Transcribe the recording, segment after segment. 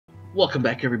Welcome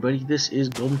back, everybody. This is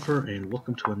Goldenfur, and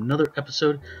welcome to another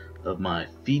episode of my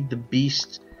Feed the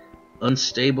Beast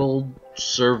Unstable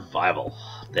Survival.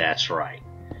 That's right.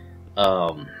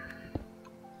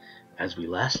 As we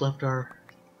last left our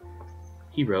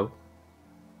hero,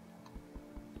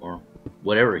 or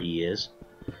whatever he is,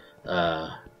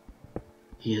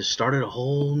 he has started a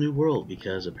whole new world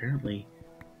because apparently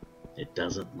it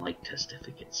doesn't like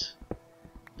testificates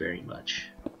very much.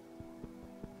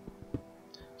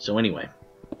 So anyway,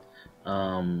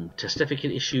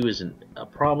 testificate issue isn't a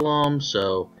problem,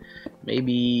 so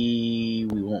maybe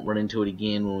we won't run into it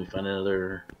again when we find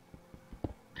another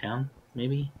town,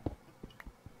 maybe?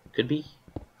 Could be?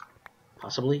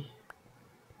 Possibly?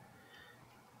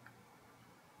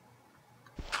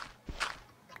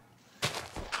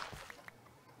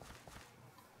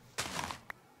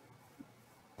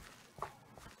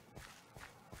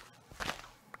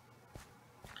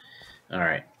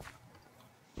 Alright.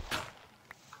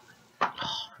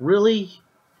 Really?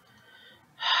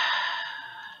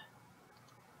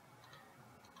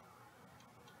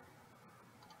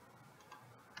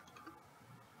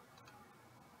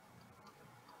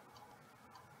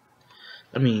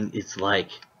 I mean, it's like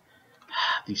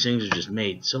these things are just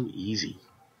made so easy.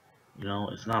 You know,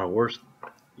 it's not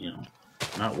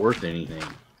not worth anything.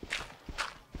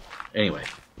 Anyway,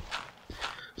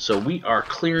 so we are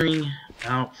clearing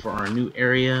out for our new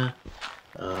area.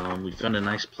 We found a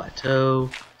nice plateau.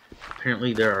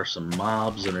 Apparently there are some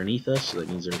mobs underneath us, so that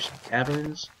means there are some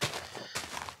caverns.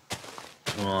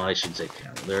 Well, I shouldn't say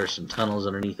caverns. There are some tunnels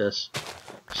underneath us,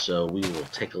 so we will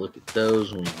take a look at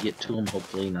those when we get to them,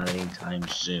 hopefully not anytime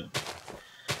soon.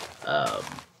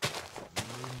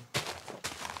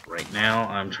 Right now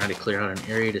I'm trying to clear out an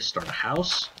area to start a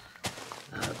house,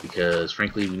 because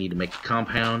frankly we need to make a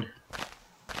compound.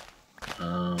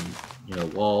 You know,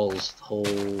 walls, the whole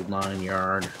 9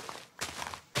 yard,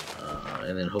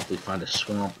 and then hopefully find a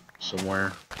swamp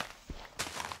somewhere,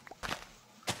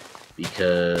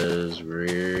 because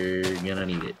we're gonna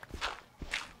need it.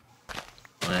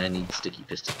 I need sticky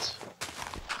pistons,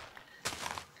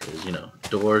 because, you know,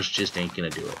 doors just ain't gonna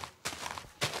do it.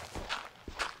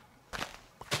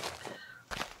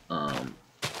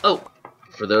 Oh,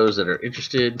 for those that are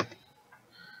interested,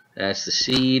 that's the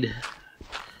seed.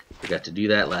 Forgot to do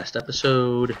that last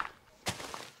episode.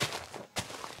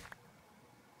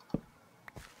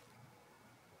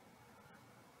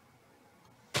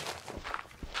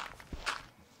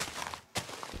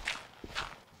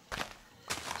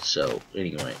 So,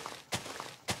 anyway.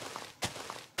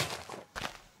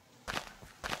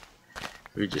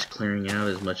 We're just clearing out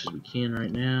as much as we can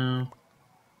right now.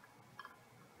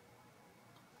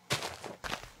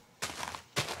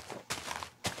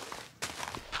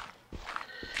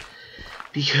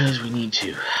 Because we need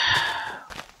to.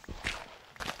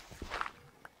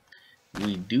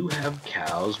 We do have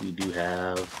cows, we do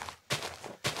have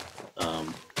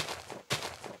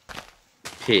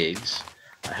pigs.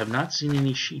 I have not seen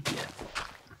any sheep yet,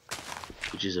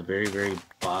 which is a very, very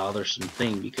bothersome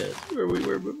thing, because where we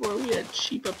were before, we had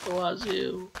sheep up the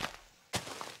wazoo.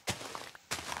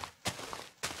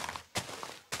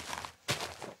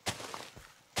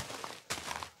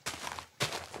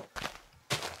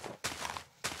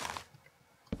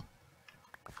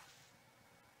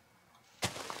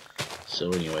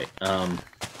 So anyway,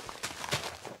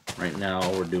 right now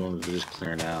all we're doing is we're just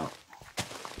clearing out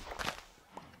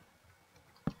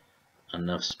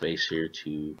enough space here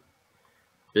to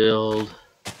build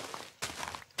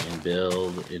and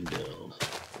build and build.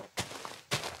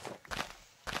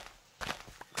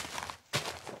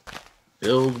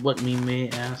 Build what we may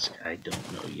ask? I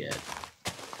don't know yet.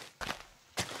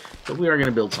 But we are going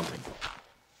to build something.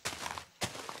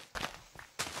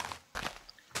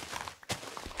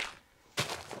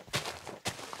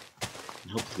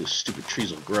 And hopefully those stupid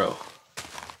trees will grow.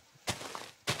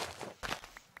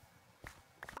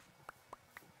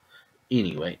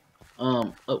 Anyway,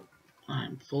 oh,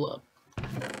 I'm full up.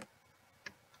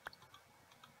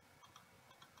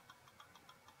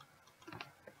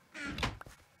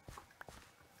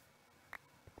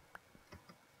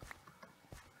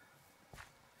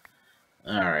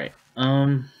 Alright,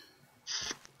 and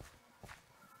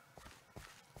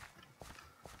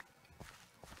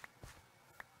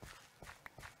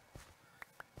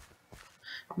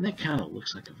that kind of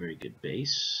looks like a very good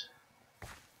base,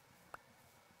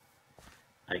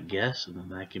 I guess, and then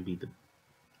that can be the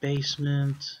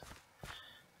basement.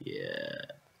 Yeah.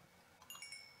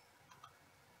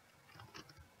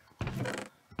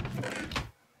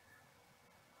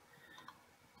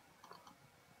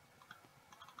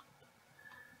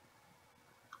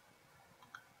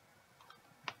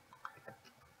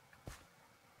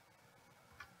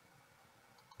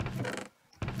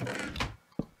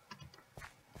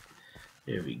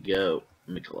 There we go.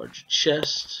 Make a larger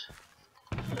chest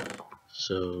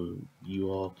so you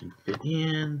all can fit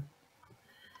in.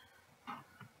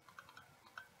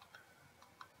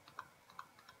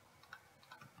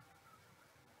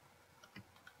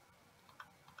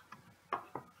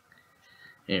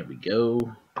 There we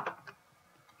go.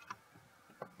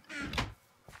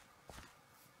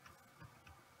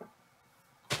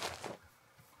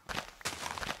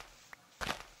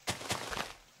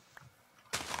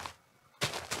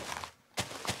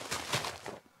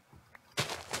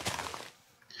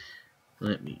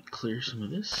 Let me clear some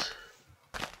of this.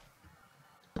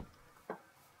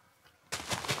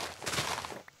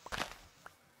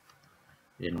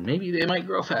 And maybe they might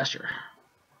grow faster.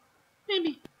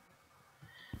 Maybe.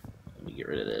 Let me get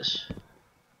rid of this.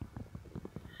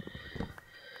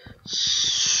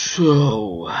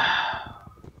 So,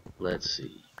 let's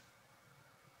see.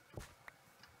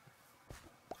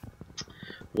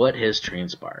 What has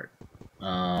transpired?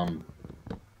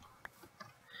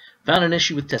 Found an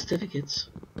issue with test certificates.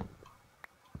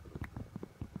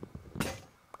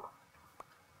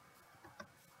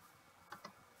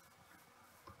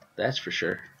 That's for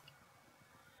sure.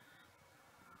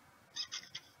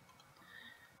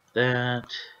 That.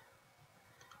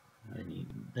 I need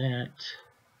that.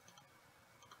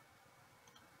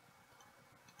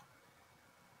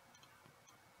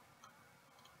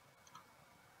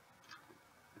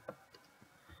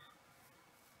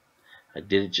 I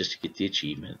did it just to get the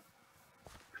achievement.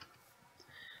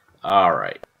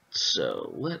 Alright,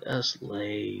 so let us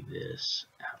lay this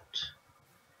out,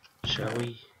 shall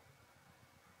we?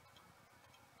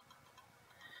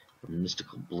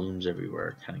 Mystical blooms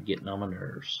everywhere, kind of getting on my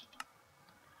nerves.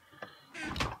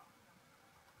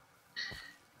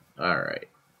 Alright,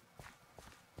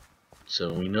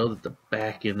 so we know that the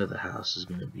back end of the house is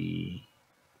going to be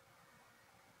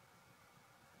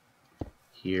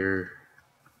here.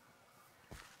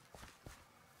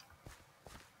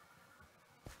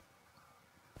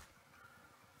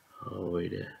 All the way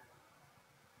to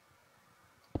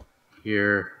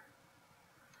here.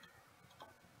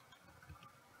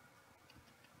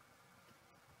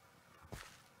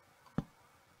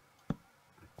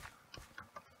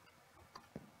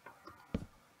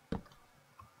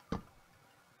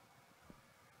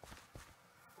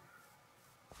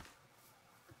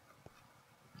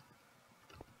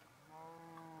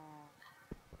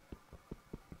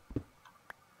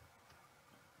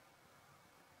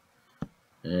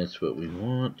 That's what we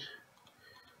want.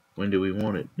 When do we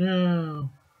want it? No.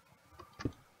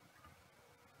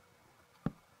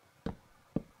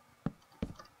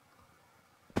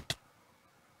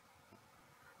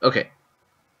 Okay.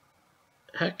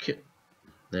 Heck,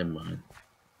 never mind.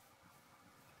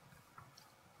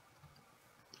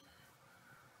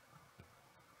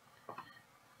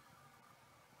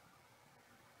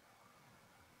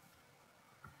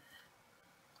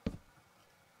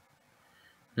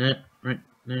 That right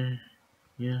there,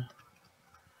 yeah.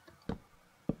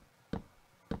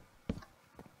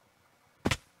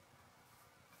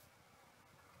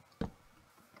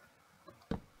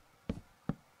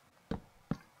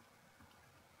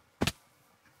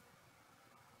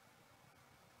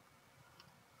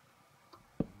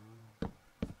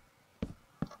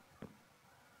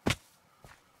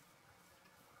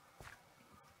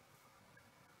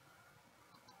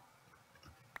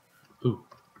 Ooh,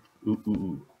 ooh, ooh,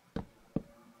 ooh.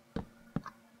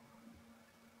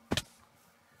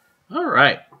 All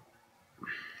right.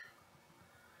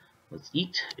 Let's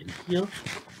eat and heal.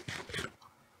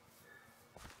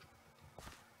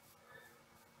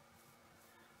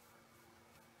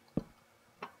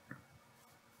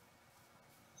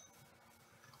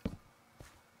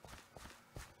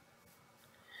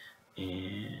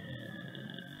 And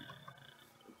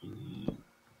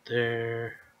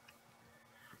there.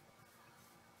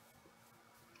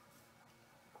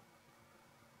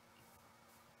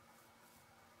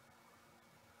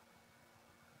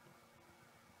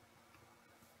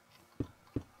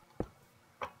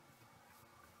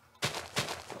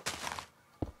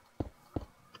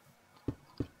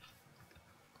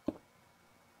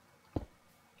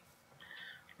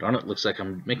 Darn it, looks like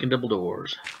I'm making double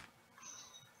doors.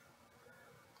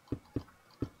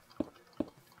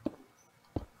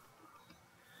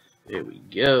 There we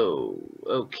go.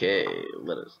 Okay,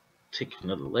 let us take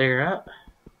another layer out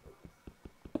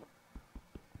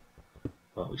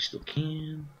while we still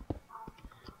can.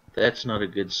 That's not a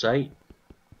good sight.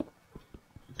 I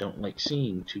don't like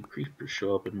seeing two creepers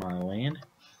show up in my land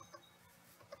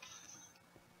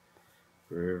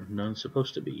where none's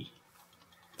supposed to be.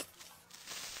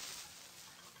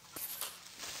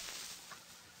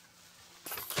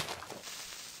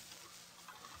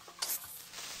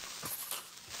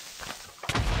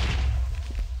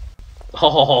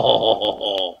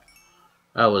 Oh,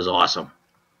 that was awesome.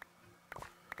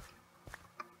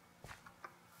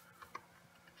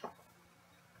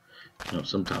 You know,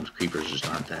 sometimes creepers just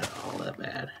aren't all that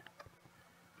bad.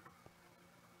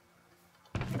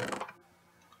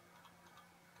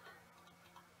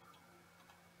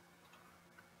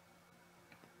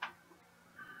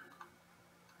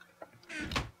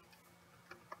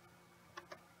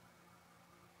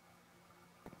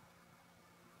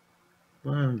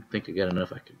 Well, I don't think I got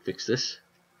enough. I can fix this.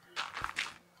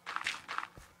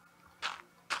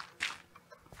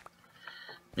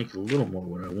 Make a little more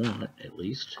what I want, at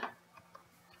least.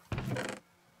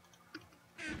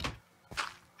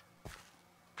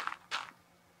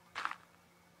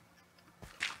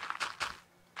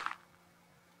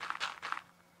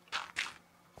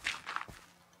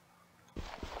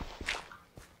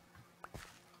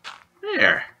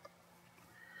 There.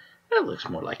 That looks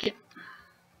more like it.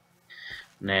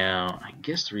 Now, I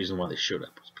guess the reason why they showed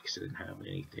up was because they didn't have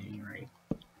anything right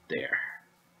there.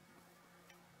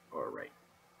 Or right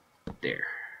there.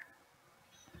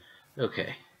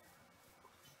 Okay.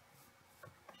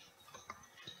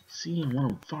 See, I want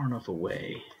them far enough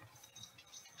away.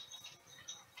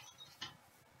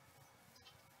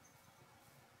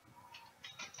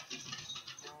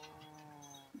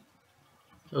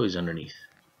 Oh, he's underneath.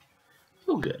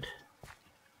 Oh, good.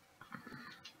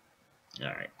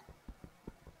 Alright.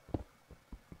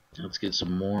 Let's get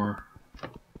some more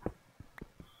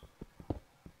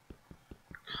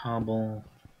cobble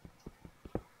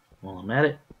while I'm at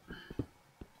it.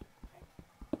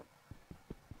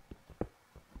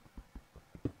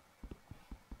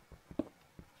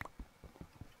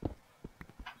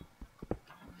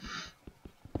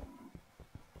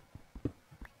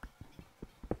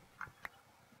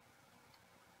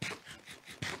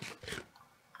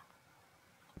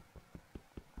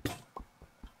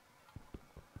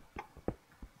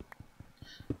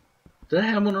 Did I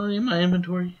have one already in my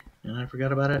inventory and I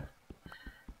forgot about it?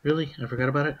 Really? I forgot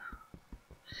about it?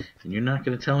 And you're not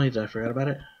going to tell me that I forgot about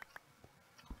it?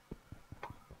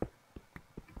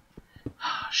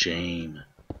 Shame.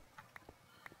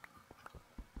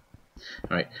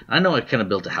 Alright, I know I kind of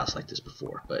built a house like this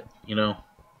before, but, you know,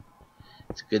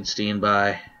 it's a good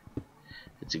standby.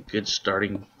 It's a good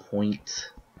starting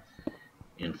point.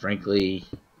 And frankly,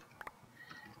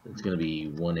 it's going to be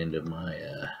one end of my,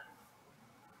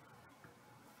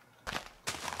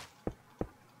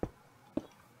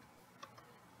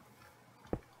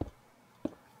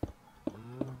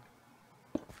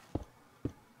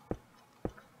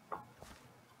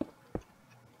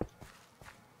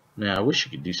 Now, I wish you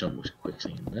could do something with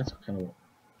quicksand. That's kind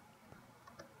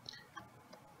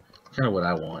of what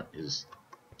I want, is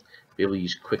be able to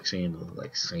use quicksand to look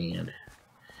like sand.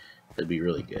 That'd be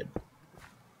really good.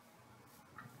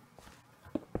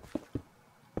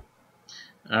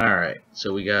 Alright,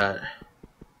 so we got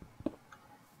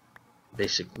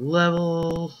basic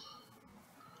level.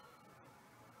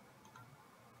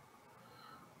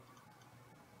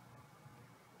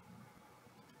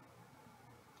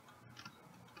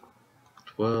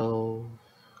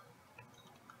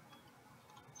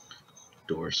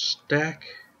 Door stack.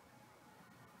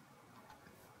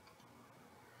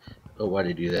 Oh, why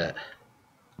did I do that?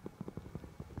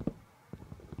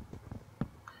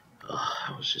 Oh,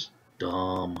 that was just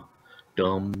dumb.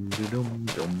 Dumb.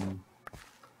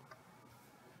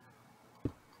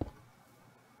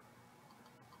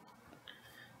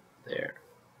 There.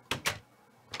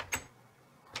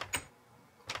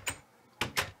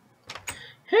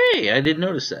 Hey, I did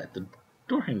notice that. The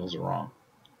door handles are wrong.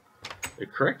 They're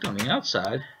correct on the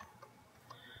outside,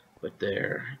 but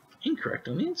they're incorrect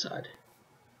on the inside.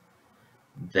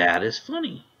 That is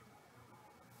funny.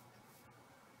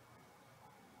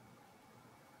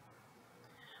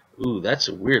 Ooh, that's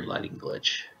a weird lighting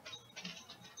glitch.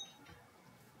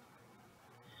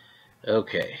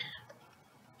 Okay.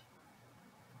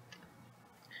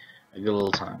 I got a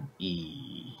little time.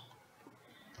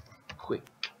 Quick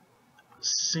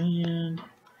sand.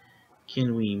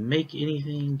 Can we make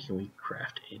anything? Can we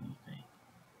craft anything?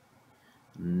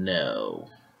 No.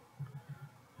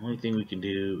 The only thing we can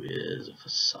do is a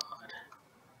facade.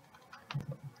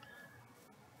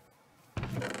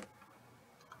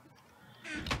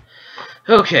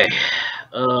 Okay.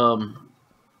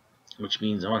 Which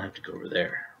means I'm gonna have to go over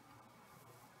there.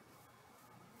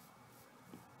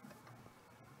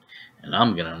 And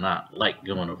I'm gonna not like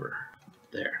going over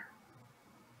there,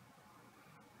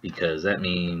 because that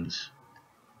means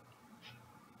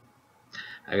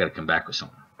I gotta come back with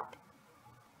something.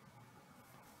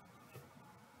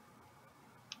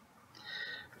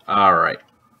 Alright.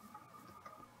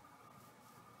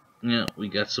 Yeah, we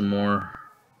got some more.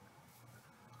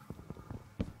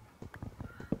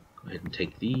 Go ahead and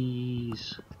take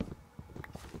these.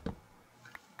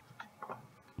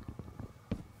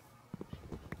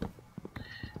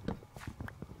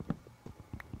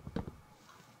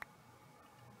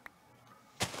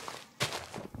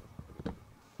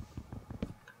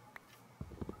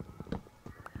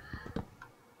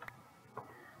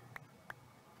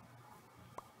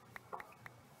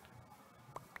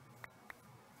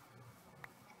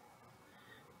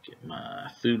 Get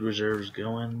my food reserves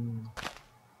going.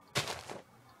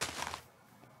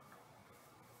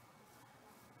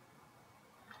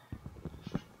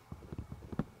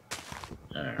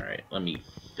 Alright, let me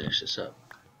finish this up.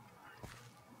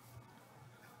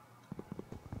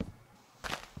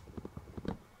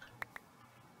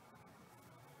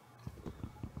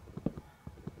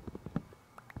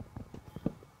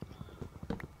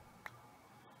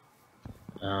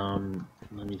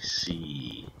 Let me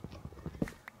see.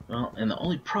 Well, and the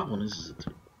only problem is that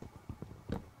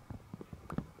the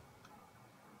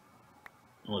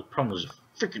only problem is a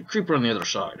freaking creeper on the other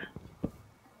side.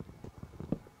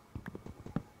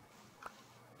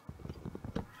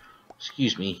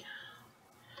 Excuse me.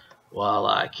 While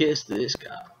I kiss this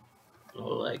guy.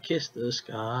 While I kiss the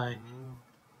sky.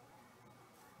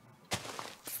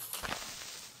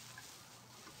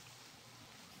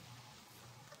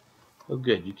 Oh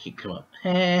good, you keep coming up.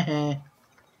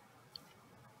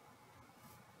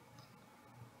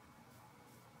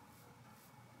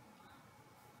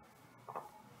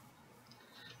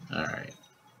 Alright.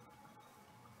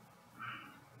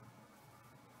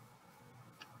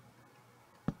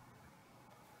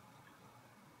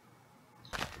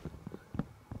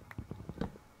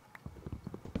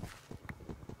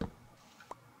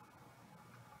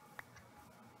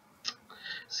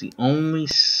 It's the only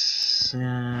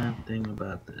sad thing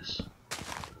about this.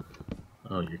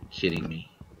 Oh, you're kidding me.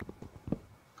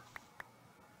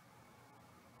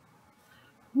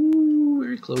 Ooh,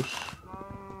 very close.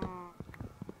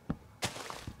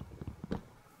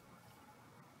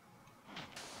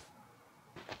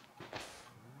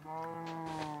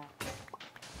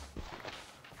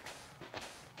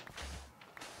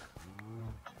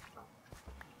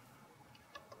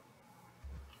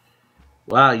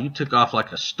 Wow, you took off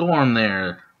like a storm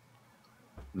there,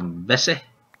 Bessie.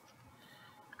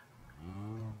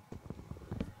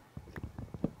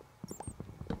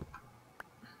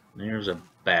 There's a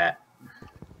bat.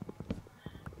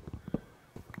 I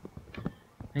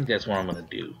think that's what I'm gonna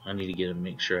do. I need to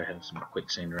make sure I have some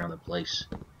quicksand around the place.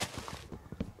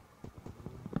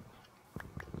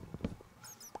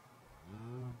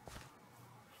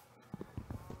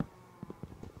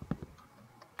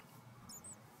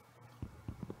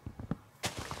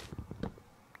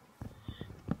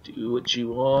 Do what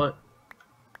you want.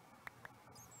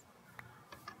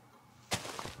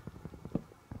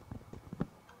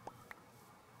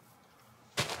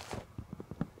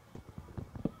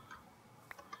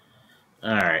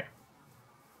 Alright.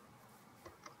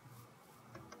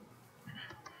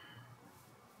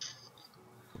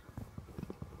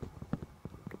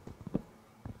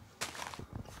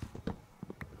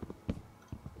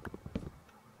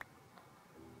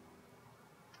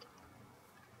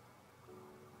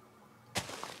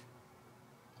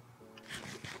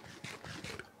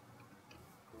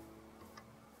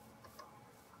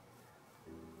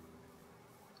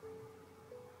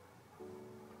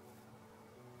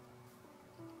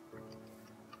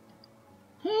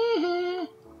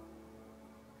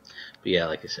 But yeah,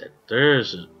 like I said,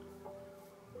 there's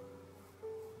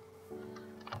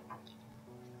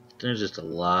just a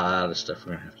lot of stuff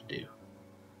we're gonna have to do.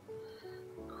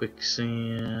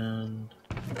 Quicksand.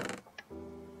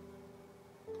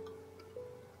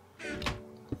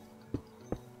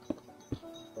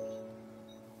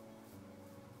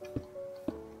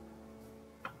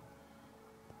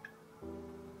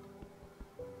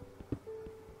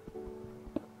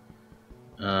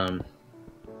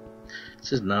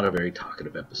 This is not a very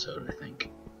talkative episode, I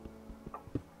think.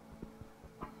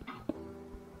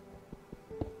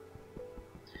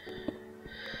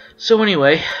 So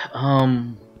anyway,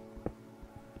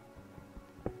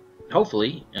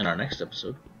 hopefully in our next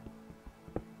episode,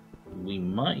 we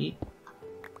might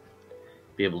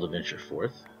be able to venture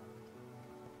forth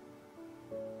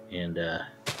and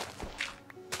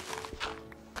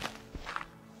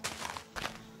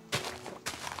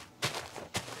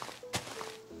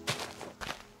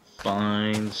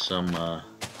find some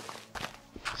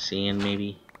sand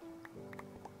maybe.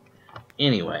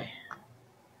 Anyway,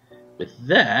 with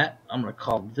that, I'm going to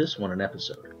call this one an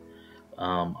episode.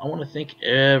 I want to thank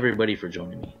everybody for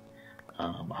joining me.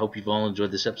 I hope you've all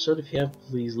enjoyed this episode. If you have,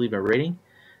 please leave a rating.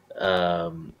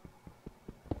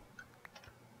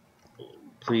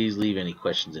 Please leave any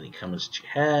questions, any comments that you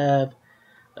have.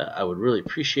 I would really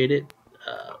appreciate it.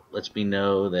 Lets me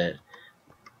know that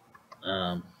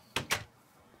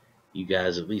you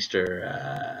guys at least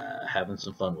are having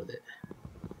some fun with it.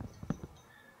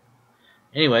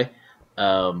 Anyway,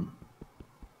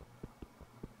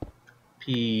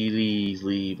 please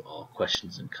leave all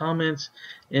questions and comments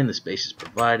in the spaces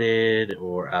provided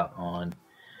or out on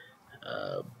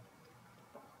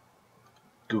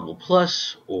Google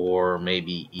Plus, or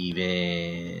maybe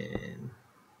even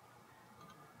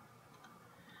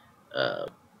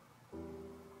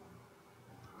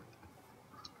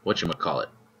whatchamacallit.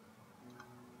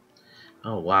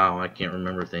 Oh wow, I can't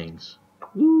remember things.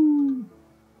 Woo!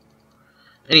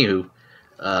 Anywho,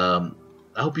 I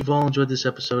hope you've all enjoyed this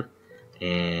episode,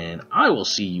 and I will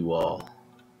see you all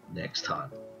next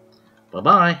time.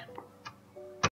 Bye-bye.